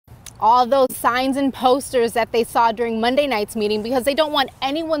all those signs and posters that they saw during Monday night's meeting because they don't want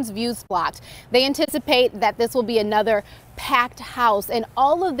anyone's views blocked. They anticipate that this will be another packed house, and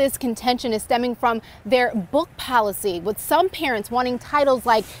all of this contention is stemming from their book policy, with some parents wanting titles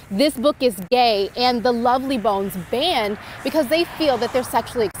like "This Book is Gay" and "The Lovely Bones" banned because they feel that they're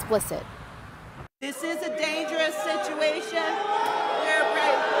sexually explicit. This is a dangerous situation.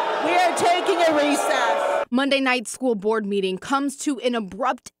 We are taking a recess. Monday night's school board meeting comes to an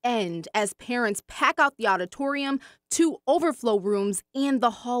abrupt end as parents pack out the auditorium, 2 overflow rooms, and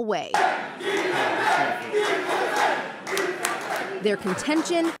the hallway. Their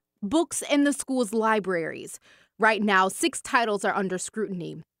contention: books in the school's libraries. Right now, 6 titles are under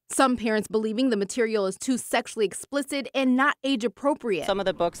scrutiny. Some parents believing the material is too sexually explicit and not age appropriate. Some of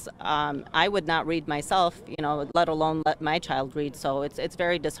the books I would not read myself, let alone let my child read. So it's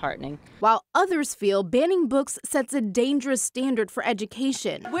very disheartening. While others feel banning books sets a dangerous standard for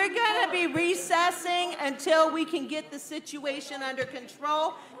education. We're going to be recessing until we can get the situation under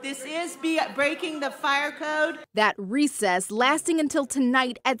control. This is breaking the fire code. That recess lasting until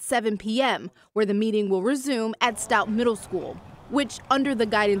tonight at 7 p.m., where the meeting will resume at Stout Middle School, which, under the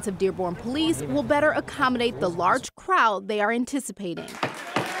guidance of Dearborn Police, will better accommodate the large crowd they are anticipating.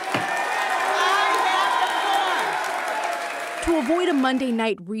 To avoid a Monday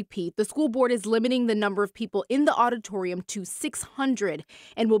night repeat, the school board is limiting the number of people in the auditorium to 600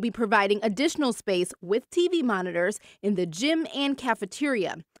 and will be providing additional space with TV monitors in the gym and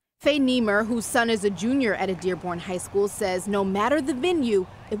cafeteria. Faye Niemer, whose son is a junior at a Dearborn high school, says no matter the venue,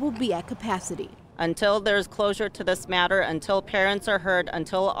 it will be at capacity. Until there's closure to this matter, until parents are heard,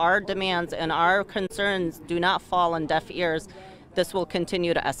 until our demands and our concerns do not fall on deaf ears, this will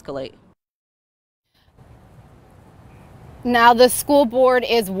continue to escalate. Now, the school board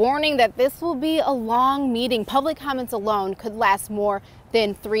is warning that this will be a long meeting. Public comments alone could last more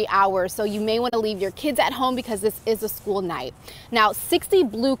than 3 hours, so you may want to leave your kids at home because this is a school night. Now, 60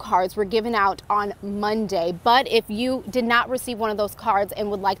 blue cards were given out on Monday, but if you did not receive one of those cards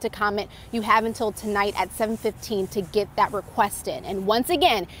and would like to comment, you have until tonight at 7:15 to get that request in. And once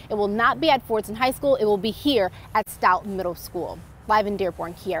again, it will not be at Fordson High School, it will be here at Stout Middle School. Live in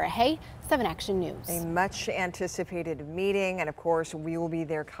Dearborn, Kiara Hay, 7 Action News. A much anticipated meeting, and of course, we will be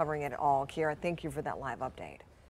there covering it all. Kiara, thank you for that live update.